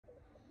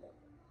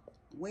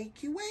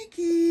Wakey,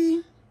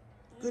 wakey.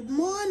 Good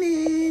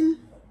morning.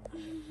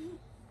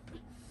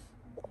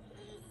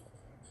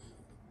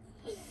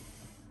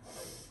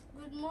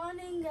 Good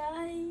morning,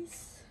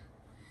 guys.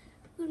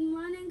 Good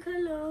morning,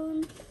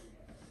 Köln.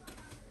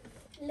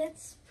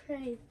 Let's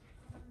pray.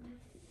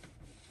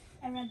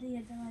 Amen.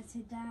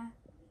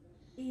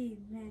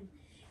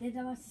 Yet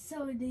I was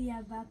so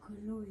dear back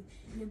alone.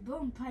 The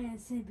bonfire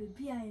said,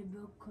 Baby, I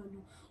broke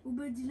on.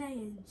 Uber deny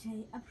and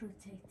jay, I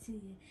protect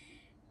you.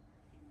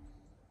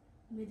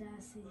 May I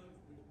say,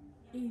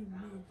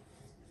 Amen.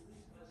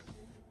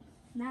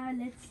 Now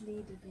let's lay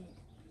the bed.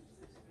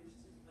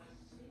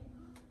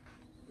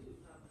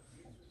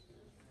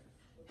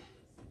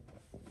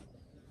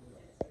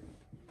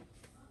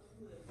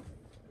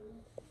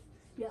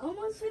 You're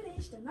almost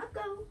finished, and I'll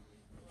go.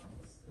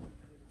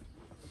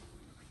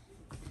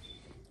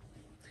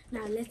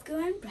 Now let's go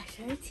and brush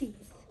our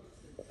teeth.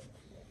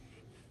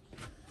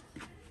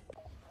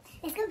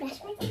 Let's go brush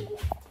my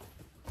teeth.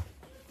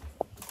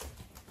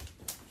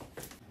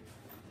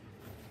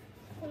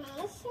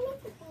 Brush my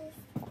teeth.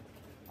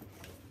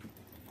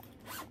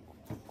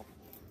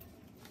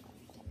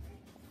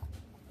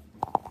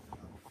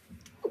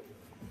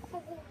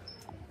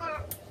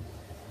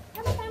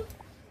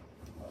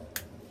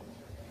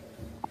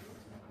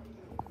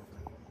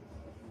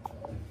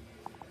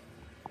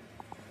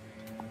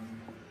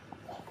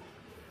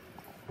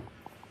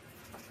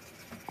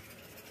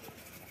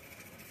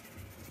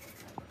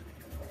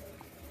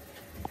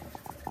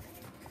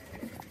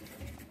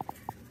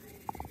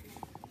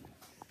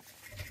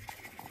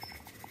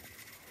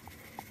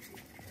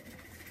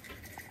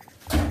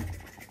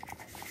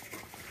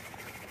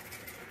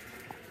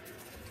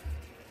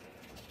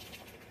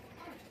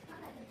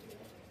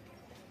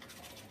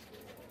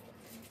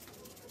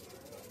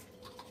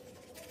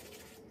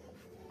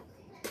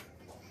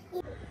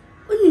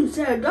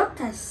 Sir,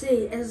 doctors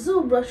say a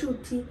zoo brush your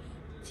teeth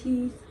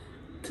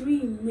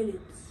 3 minutes.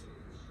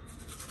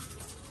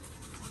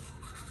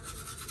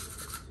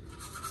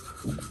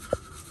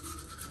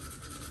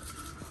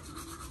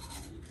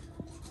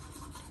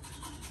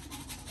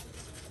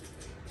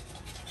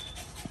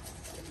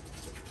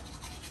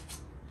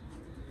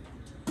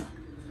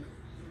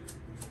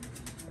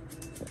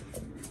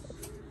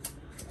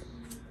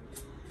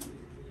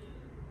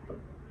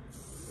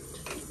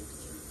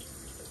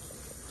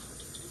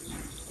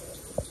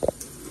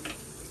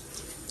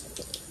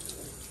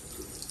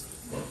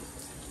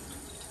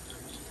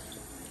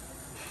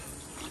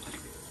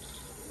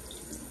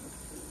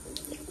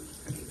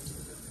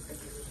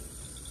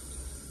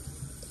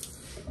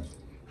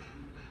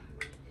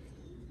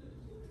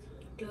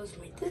 Close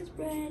my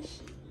toothbrush.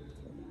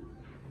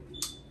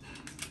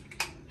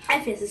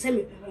 I feel the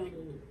semi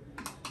pepperoni.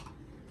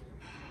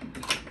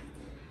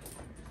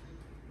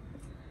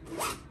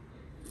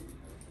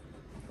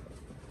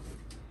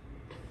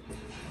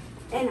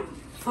 And now,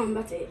 from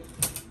butter.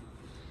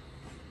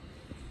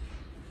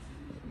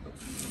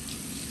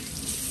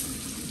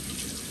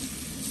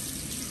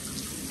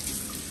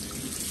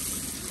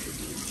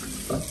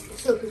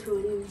 So good for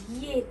you,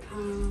 yeah.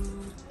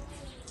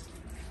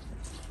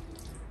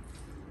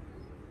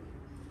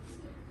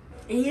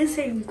 And you're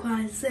saying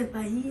quite safe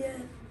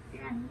here.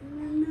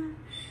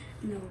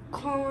 No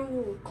corn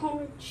or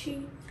corn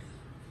cheese.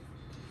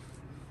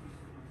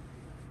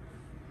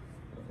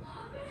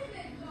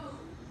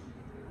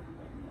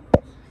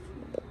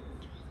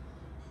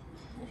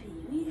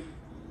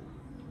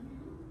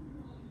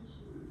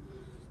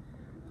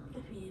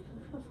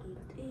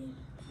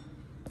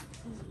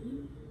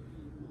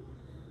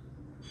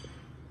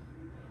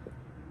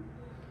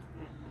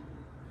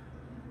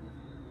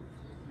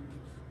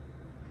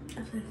 I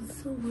feel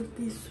so good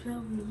this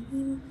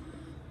traveling.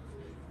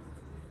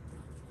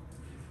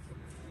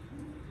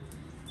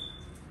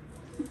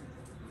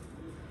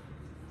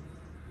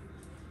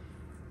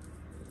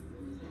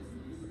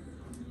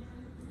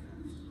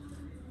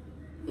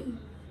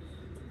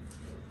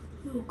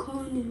 No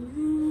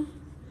corn.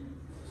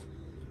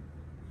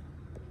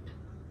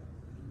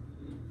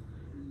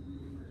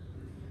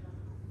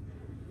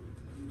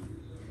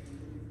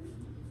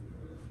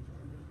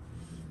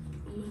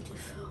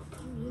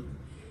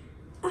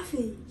 I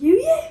feel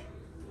you, yeah.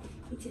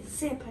 It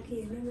is a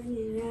packet and never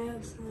need a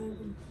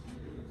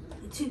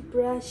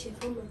toothbrush, your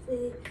phone,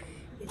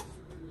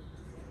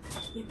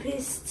 your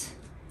paste,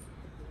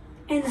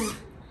 and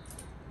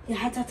your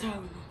hat a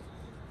towel.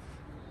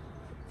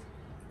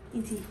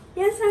 Indeed,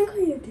 yes, I call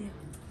you there.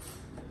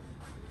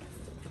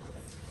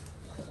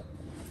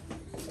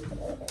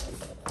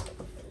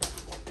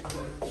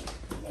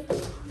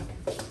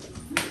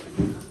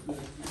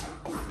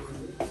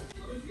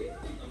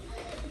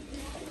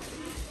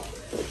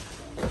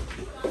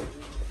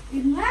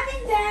 Good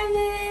morning,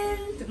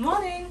 darling. Good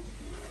morning.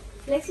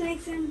 Let's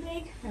make some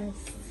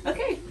breakfast.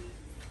 Okay.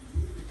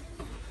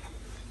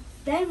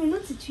 Darling,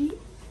 not a tree.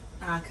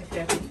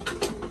 Okay.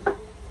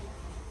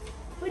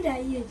 What are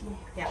you doing?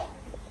 Yeah.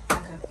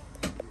 Okay.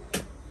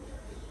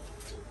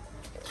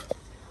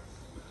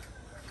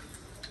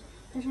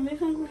 Does your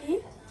make one go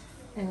here?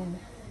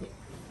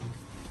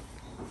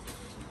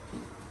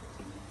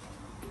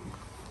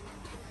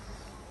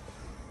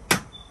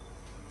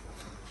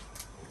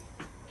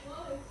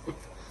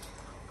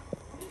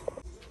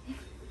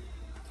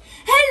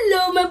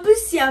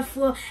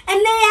 for and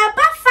they are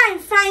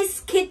fine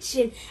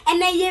kitchen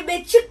and then you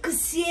bet you could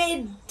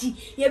see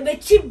you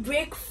bet you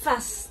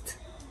breakfast.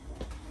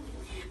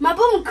 My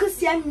bum could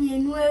see me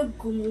and well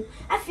go.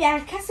 I feel I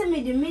can't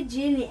me the mid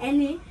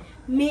any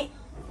me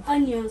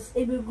onions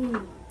every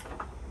good.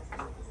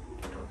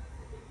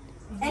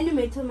 Any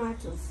me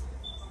tomatoes.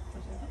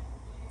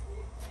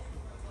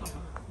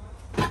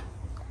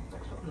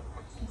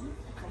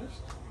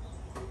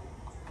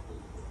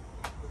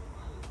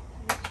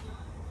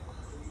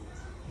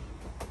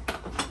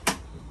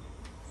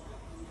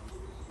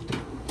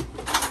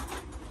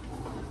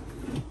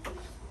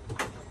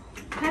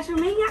 Kasih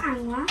minyak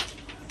angwa.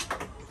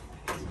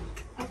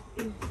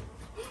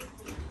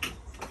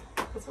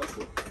 Was willst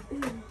du?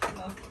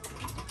 Ja.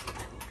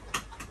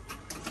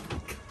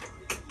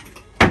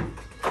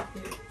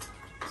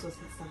 So ist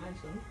jetzt da rein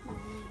schon.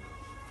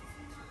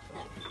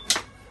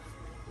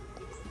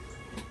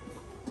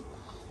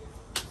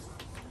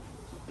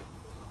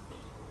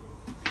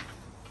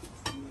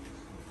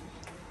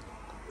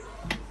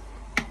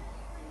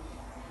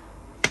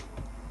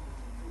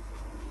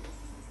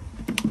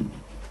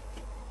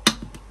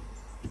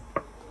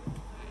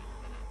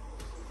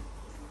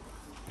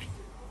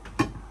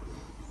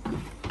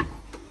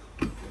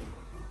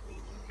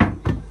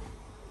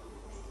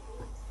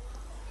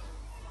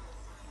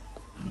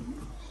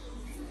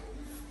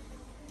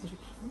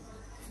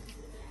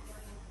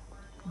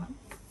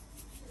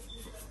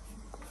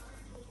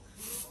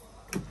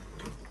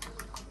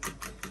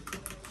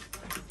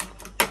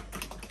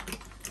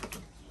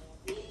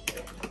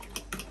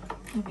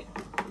 Okay.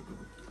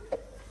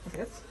 Was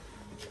jetzt?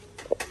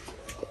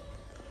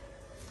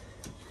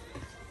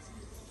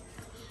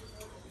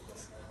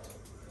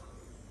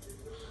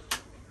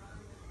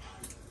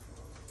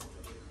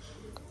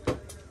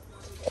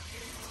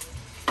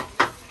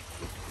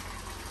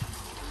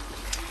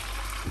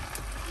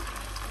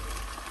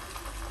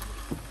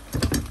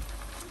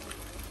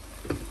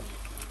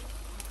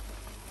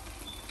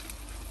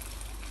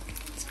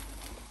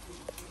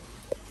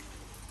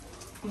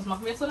 Was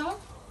machen wir jetzt oder was?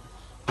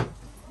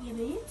 Ja,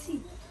 wer jetzt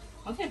sieht.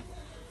 Okay.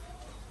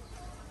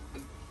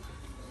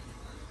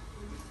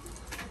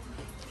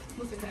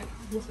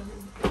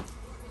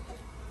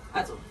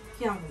 Also,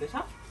 hier haben wir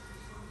Mittag.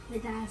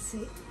 Mit der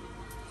Asse.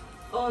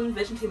 Und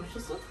welchen Tee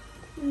möchtest du?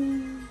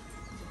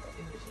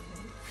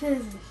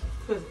 Pfirsich.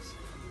 Pfirsich.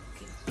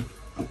 Okay.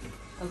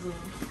 Also,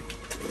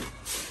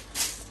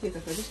 hier ist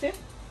der Pfirsichtee.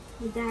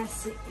 Mit der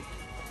Asse.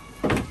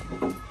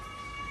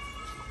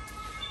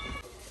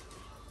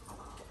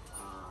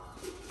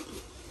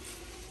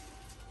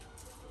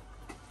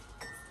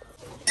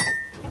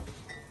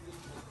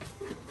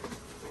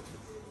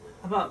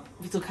 Aber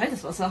wieso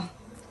kaltes Wasser?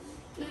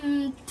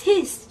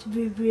 Taste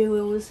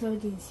review was so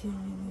this year.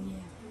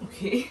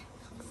 Okay.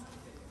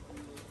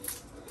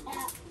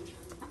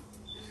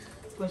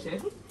 Soll ich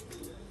helfen?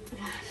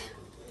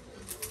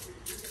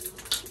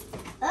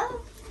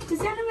 Oh,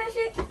 ist ja eine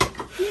Wäsche.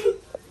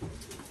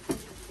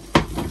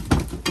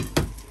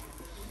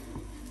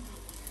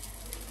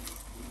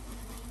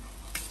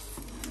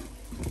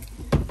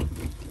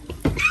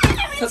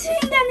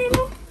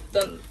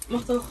 Dann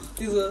mach doch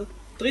diese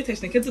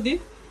Drehtechnik. Kennst du die?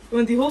 Wenn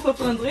man die hochwirft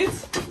und dann dreht?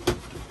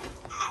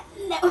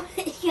 No,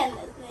 ich kann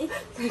das nicht.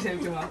 Ich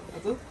helfe dir mal.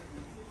 Also.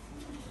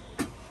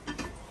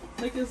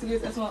 Du gehst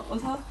erstmal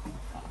unter.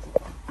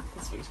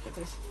 Das ist wirklich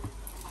kritisch.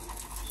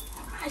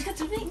 Ich kann es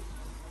bewegen.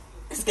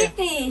 Es geht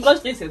nicht. Oder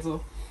ich dreh's jetzt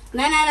so.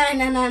 Nein.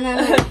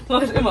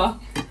 Mach ich immer.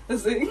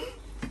 Deswegen. Ich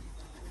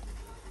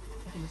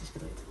hab nicht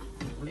gedreht.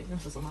 Ich nimm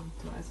das auch mal.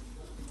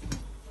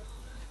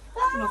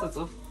 Ich mach's jetzt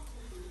so.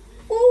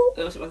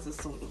 Ja, ich weiß, es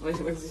ist so. Weil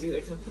ich weiß, dass ich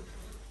direkt habe.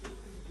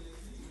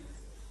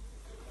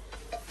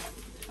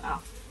 Ah.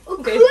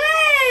 Okay.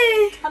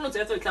 Cool. Hat uns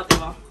jetzt so geklappt,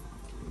 aber.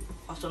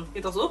 Ach schon.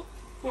 Geht doch so?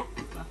 Ja.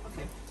 Na,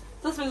 okay.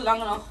 Das will so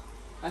lange noch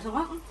weiter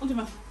warten und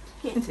immer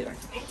den Tee rein.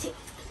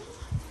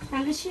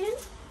 Dankeschön.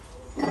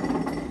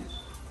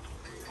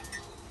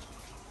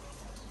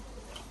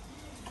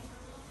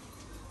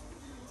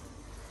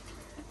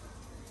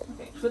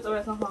 Okay, ich würde es aber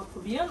jetzt nochmal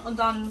probieren und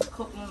dann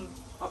gucken,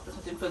 ob das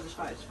mit dem Pfirsich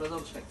reicht, weil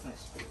sonst schmeckt es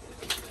nicht.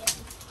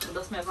 Und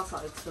das ist mehr Wasser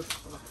als Pfirsich.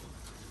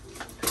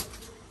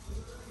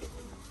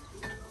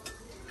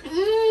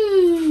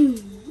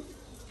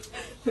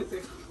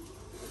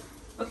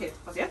 Okay,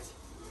 was jetzt?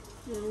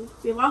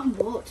 Wir brauchen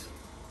Brot.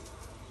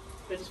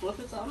 Welches Brot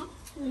willst du haben?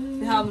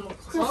 Wir haben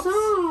Croissants.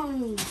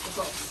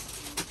 Croissants.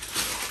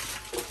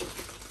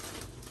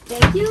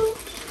 Thank you.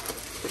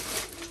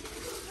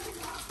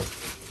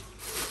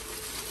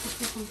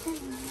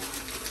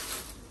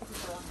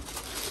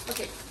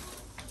 Okay,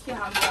 hier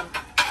haben wir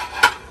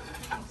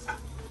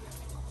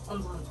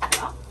unseren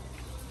Teller.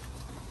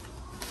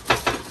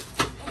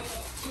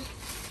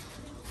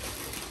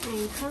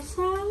 Ein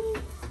Croissant.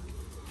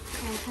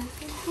 Ein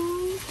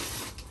Croissant.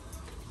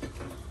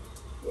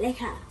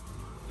 Lecker.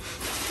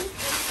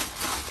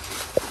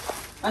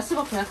 Weißt du,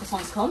 woher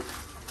Croissants kommen?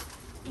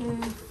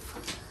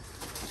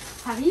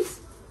 Paris?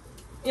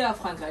 Ja,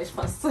 Frankreich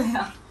fast.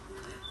 Ja.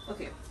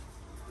 Okay.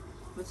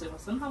 Willst du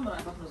irgendwas drin haben oder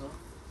einfach nur so?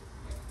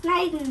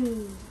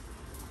 Leiden.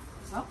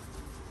 So.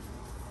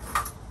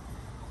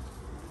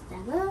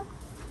 Danke.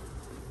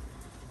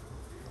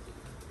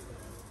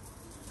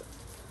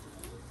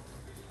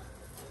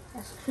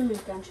 Das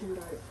krümelt ganz schön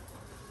doll.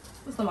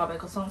 Das ist normal bei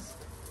Croissants.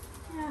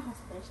 Ja,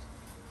 hast recht.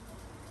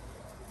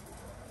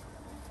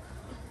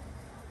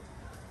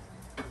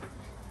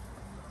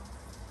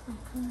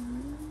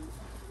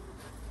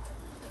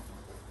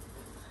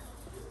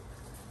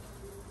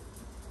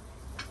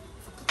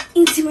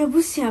 Inti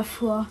mabusia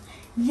for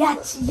ye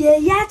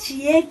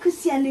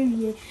kusia no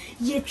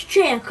ye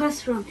twetwe ya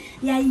costrom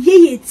ya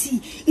ye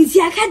ti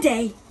inti aka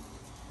dai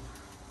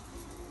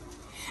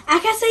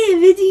aka say ye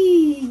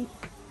vidi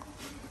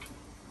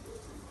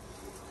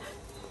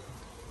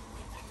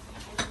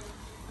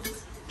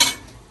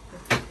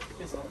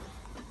Ist auch.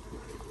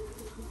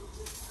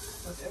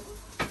 Okay.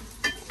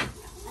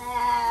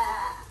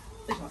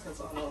 Ich mach's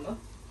jetzt auch noch, ne?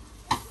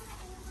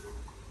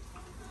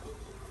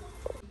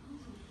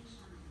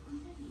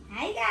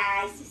 Hi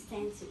guys, it's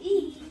time to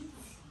eat.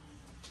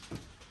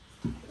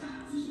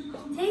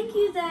 Thank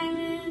you,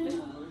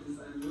 Diamond.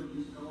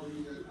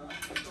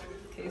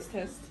 Case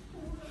Test.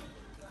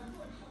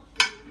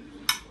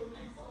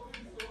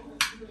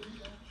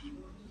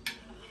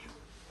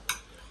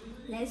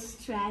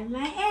 Let's try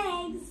my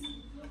eggs.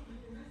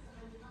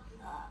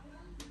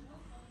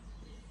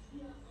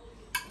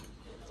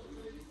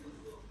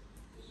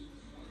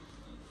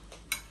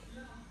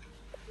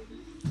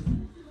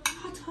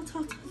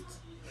 Hot.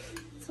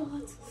 So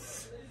hot.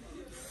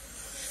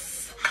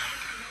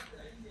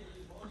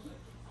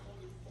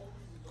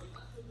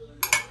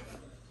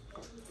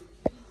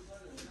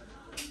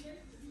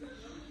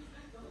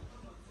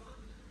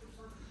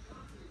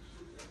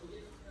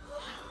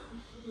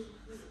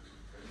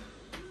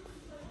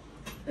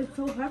 It's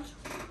so hot.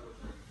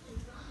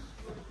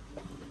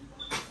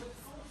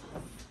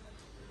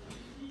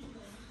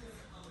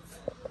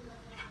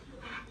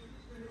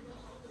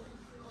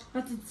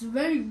 But it's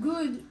very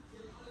good.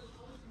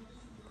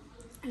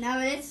 Now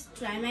let's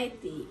try my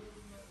tea.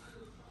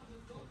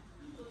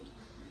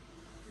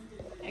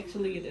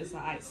 Actually, it is an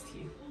iced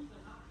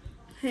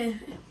tea.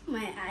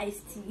 My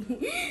iced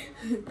tea.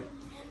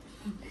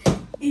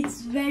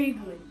 It's very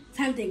good.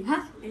 Something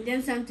hot and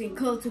then something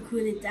cold to cool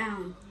it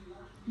down.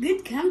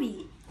 Good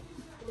combi.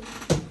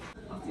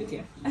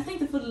 Okay. I think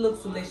the food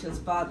looks delicious,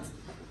 but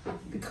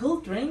a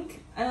cold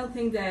drink, I don't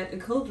think that a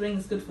cold drink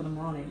is good for the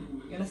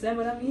morning. You understand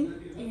what I mean?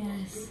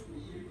 Yes.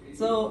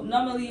 So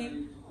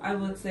normally, I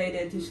would say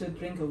that you should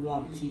drink a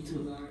warm tea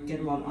to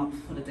get warm up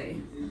for the day.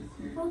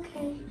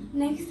 Okay.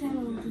 Next time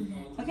I'll do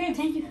that. Okay.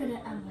 Thank you for the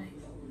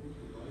advice.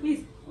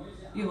 Please.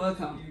 You're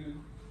welcome.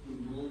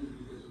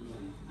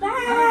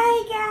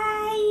 Bye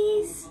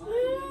guys.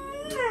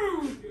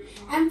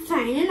 I'm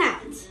signing out.